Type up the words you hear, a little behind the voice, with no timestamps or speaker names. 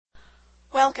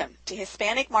Welcome to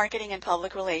Hispanic Marketing and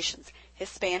Public Relations,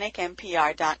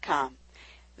 HispanicMPR.com.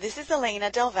 This is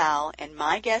Elena Del Val, and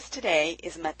my guest today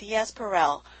is Matias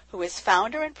Perel, who is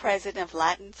founder and president of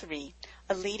Latin 3,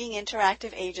 a leading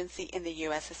interactive agency in the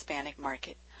U.S. Hispanic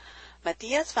market.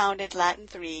 Matias founded Latin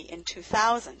 3 in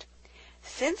 2000.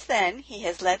 Since then, he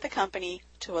has led the company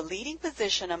to a leading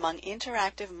position among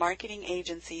interactive marketing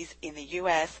agencies in the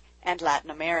U.S. and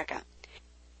Latin America.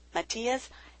 Matias,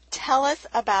 tell us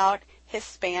about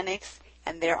Hispanics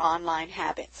and their online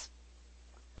habits.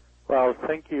 Well,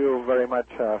 thank you very much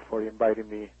for inviting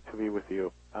me to be with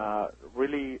you. I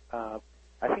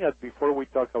think that before we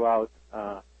talk about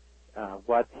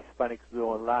what Hispanics do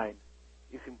online,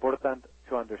 it's important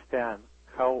to understand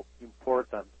how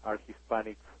important are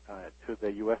Hispanics to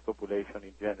the U.S. population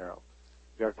in general.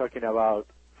 We are talking about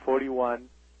 41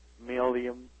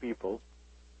 million people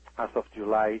as of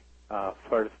July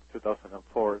 1st,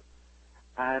 2004,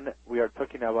 and we are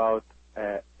talking about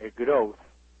a growth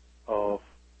of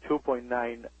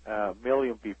 2.9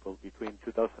 million people between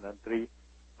 2003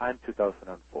 and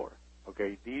 2004.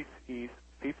 Okay, this is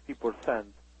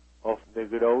 50% of the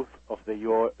growth of the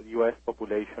U.S.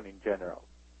 population in general.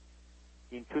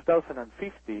 In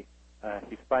 2050,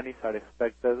 Hispanics are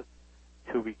expected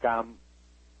to become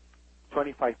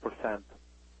 25%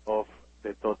 of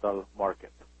the total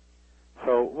market.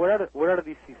 So where are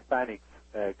these Hispanics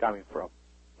coming from?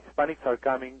 Hispanics are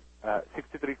coming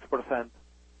 63%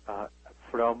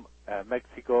 from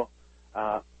Mexico,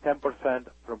 10%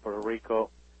 from Puerto Rico,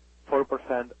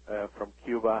 4% from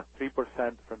Cuba,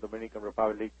 3% from Dominican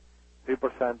Republic,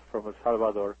 3% from El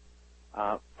Salvador,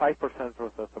 5%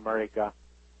 from South America,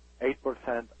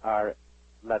 8% are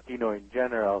Latino in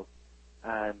general,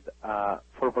 and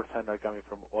 4% are coming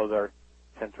from other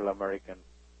Central American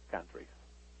countries.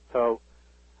 So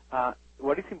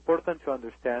what is important to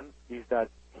understand is that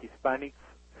Hispanics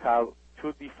have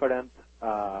two different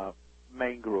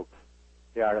main groups.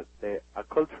 They are the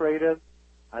acculturated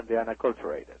and the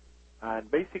unacculturated.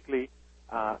 And basically,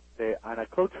 the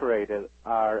unacculturated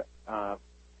are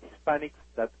Hispanics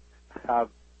that have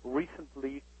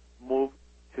recently moved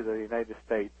to the United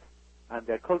States, and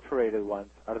the acculturated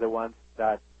ones are the ones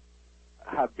that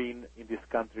have been in this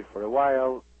country for a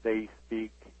while. They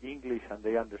speak English and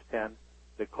they understand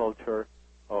the culture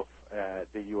of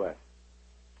the U.S.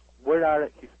 Where are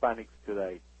Hispanics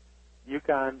today? You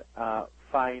can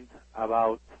find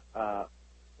about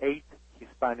 8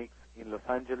 Hispanics in Los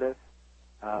Angeles,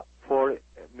 8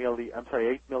 million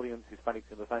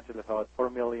Hispanics in Los Angeles, about 4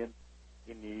 million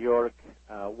in New York,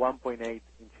 1.8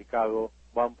 in Chicago,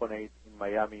 1.8 in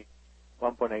Miami,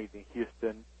 1.8 in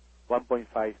Houston,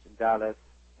 1.5 in Dallas,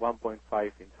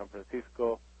 1.5 in San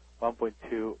Francisco,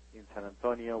 1.2 in San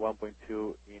Antonio,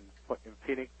 1.2 in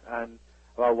Phoenix, and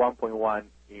about 1.1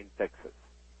 in Texas.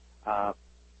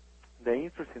 The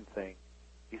interesting thing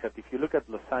is that if you look at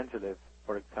Los Angeles,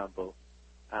 for example,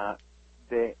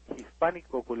 the Hispanic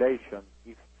population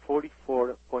is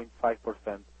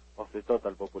 44.5% of the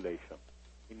total population.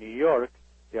 In New York,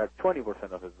 they are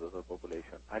 20% of the total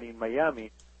population. And in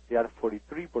Miami, they are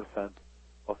 43%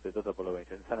 of the total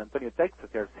population. In San Antonio, Texas,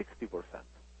 they are 60%.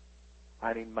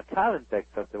 And in McAllen,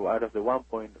 Texas, out of the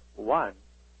 1.1,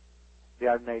 they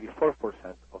are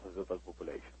 94% of the total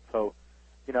population. So,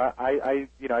 I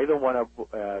don't want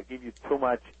to give you too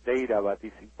much data, but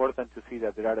it's important to see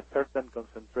that there are a certain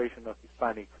concentration of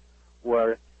Hispanics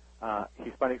where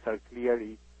Hispanics are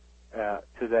clearly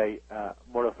today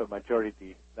more of a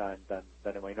majority than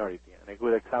a minority. And a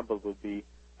good example would be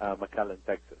McAllen,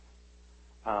 Texas,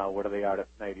 where they are at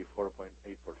 94.8%.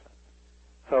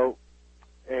 So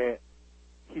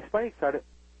Hispanics are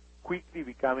quickly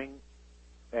becoming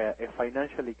a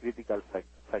financially critical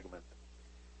segment.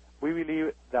 We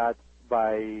believe that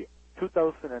by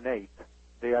 2008,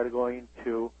 they are going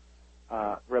to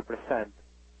represent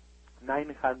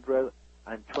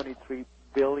 $923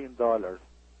 billion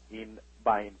in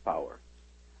buying power.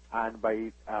 And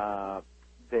by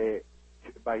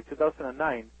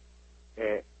 2009,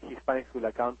 Hispanics will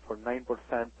account for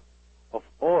 9% of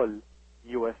all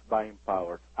U.S. buying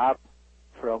power, up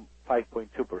from 5.2%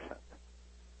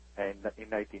 in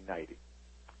 1990.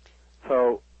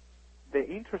 So the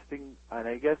interesting, and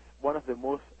I guess one of the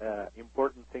most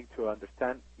important things to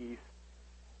understand is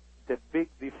the big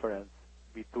difference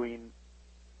between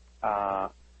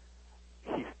Hispanics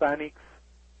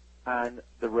and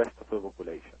the rest of the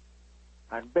population.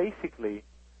 And basically,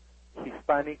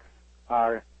 Hispanics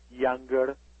are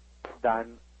younger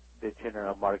than the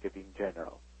general market in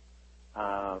general.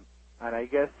 And I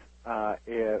guess a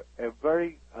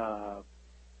very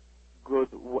good,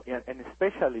 and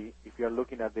especially if you're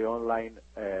looking at the online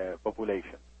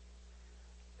population.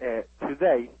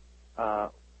 Today,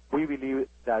 we believe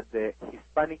that the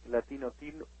Hispanic Latino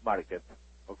teen market,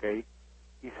 okay,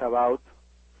 is about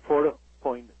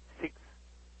 4.6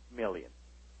 million,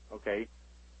 okay?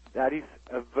 That is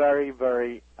a very,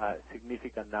 very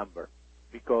significant number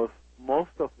because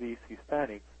most of these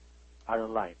Hispanics are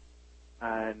online.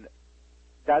 And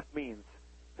that means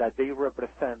that they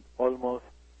represent almost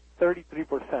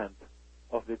 33%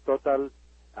 of the total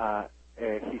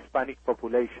Hispanic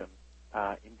population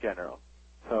in general.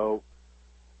 So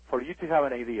for you to have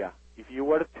an idea, if you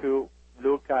were to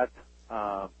look at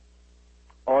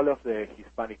all of the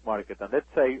Hispanic market, and let's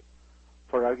say,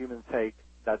 for argument's sake,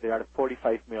 that there are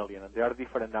 45 million, and there are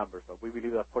different numbers, but we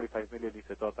believe that 45 million is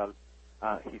the total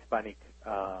Hispanic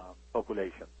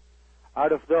population.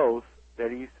 Out of those,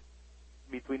 there is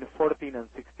between 14 and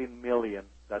 16 million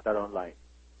that are online.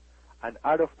 And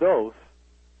out of those,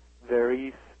 there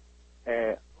is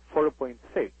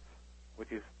 4.6,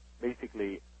 which is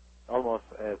basically almost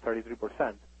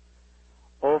 33%,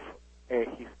 of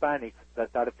Hispanics that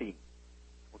are teen.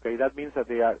 Okay, that means that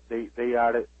they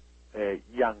are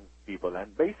young people,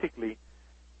 and basically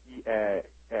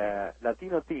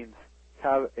Latino teens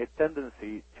have a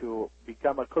tendency to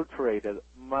become acculturated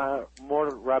more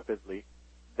rapidly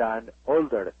than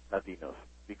older Latinos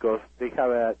because they have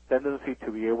a tendency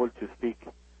to be able to speak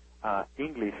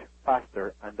English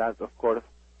faster, and that, of course,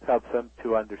 helps them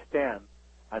to understand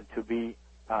and to be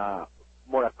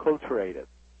more acculturated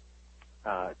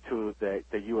to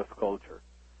the U.S. culture.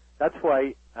 That's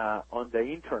why on the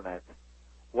Internet,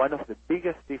 one of the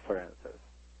biggest differences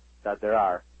that there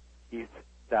are is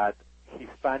that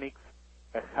Hispanics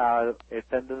have a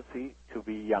tendency to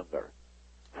be younger.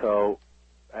 So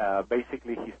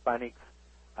basically Hispanics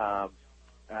are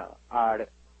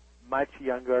much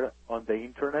younger on the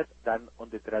Internet than on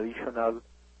the traditional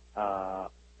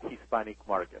Hispanic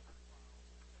market.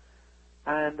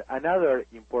 And another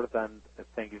important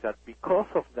thing is that because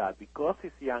of that, because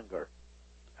it's younger,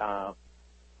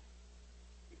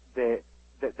 there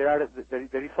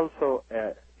is also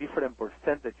different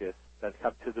percentages that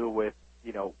have to do with,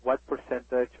 what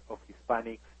percentage of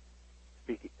Hispanics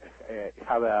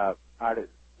are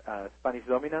Spanish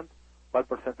dominant, what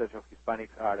percentage of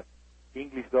Hispanics are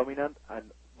English dominant,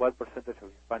 and what percentage of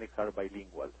Hispanics are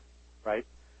bilingual, right?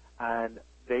 And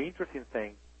the interesting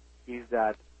thing is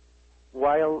that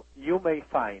while you may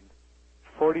find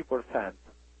 40%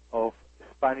 of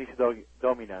Spanish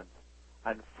dominant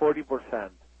and 40%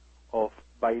 of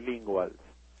bilinguals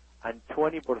and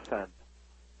 20%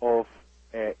 of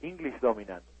English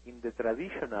dominant in the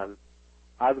traditional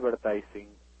advertising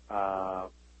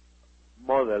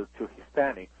model to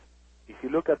Hispanics, if you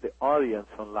look at the audience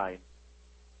online,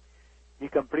 you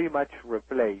can pretty much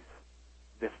replace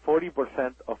the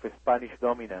 40% of Spanish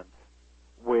dominance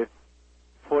with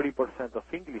 40% of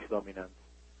English dominance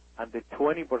and the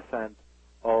 20%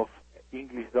 of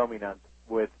English dominant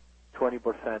with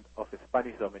 20% of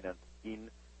Spanish dominant in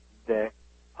the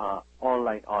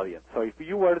online audience. So if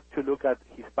you were to look at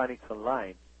Hispanics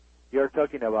online, you're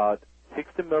talking about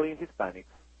 60 million Hispanics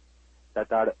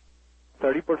that are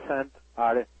 30%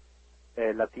 are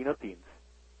Latino teens,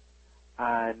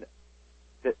 and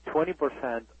the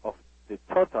 20% of the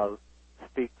total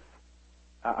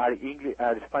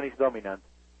are Spanish dominant,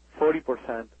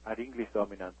 40% are English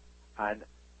dominant, and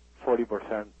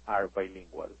 40% are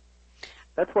bilingual.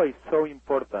 That's why it's so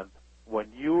important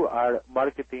when you are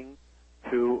marketing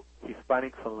to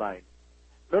Hispanics online,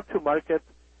 not to market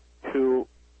to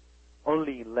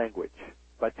only in language,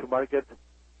 but to market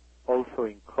also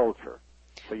in culture.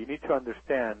 So you need to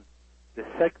understand the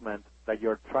segment that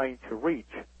you're trying to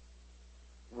reach,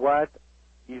 what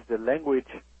is the language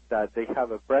that they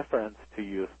have a preference to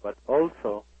use, but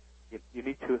also you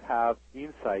need to have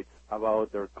insights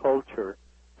about their culture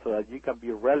so that you can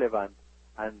be relevant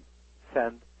and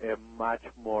send a much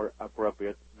more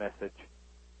appropriate message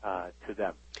to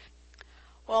them.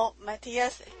 Well,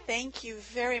 Matias, thank you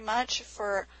very much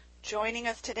for joining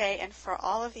us today and for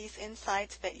all of these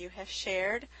insights that you have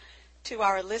shared. To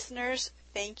our listeners,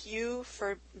 thank you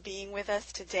for being with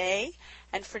us today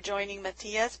and for joining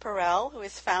Matias Perel, who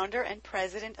is founder and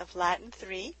president of Latin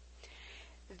 3.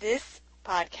 This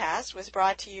podcast was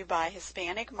brought to you by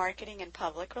Hispanic Marketing and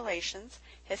Public Relations,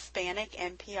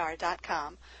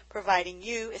 HispanicMPR.com, providing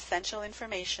you essential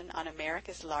information on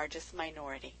America's largest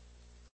minority.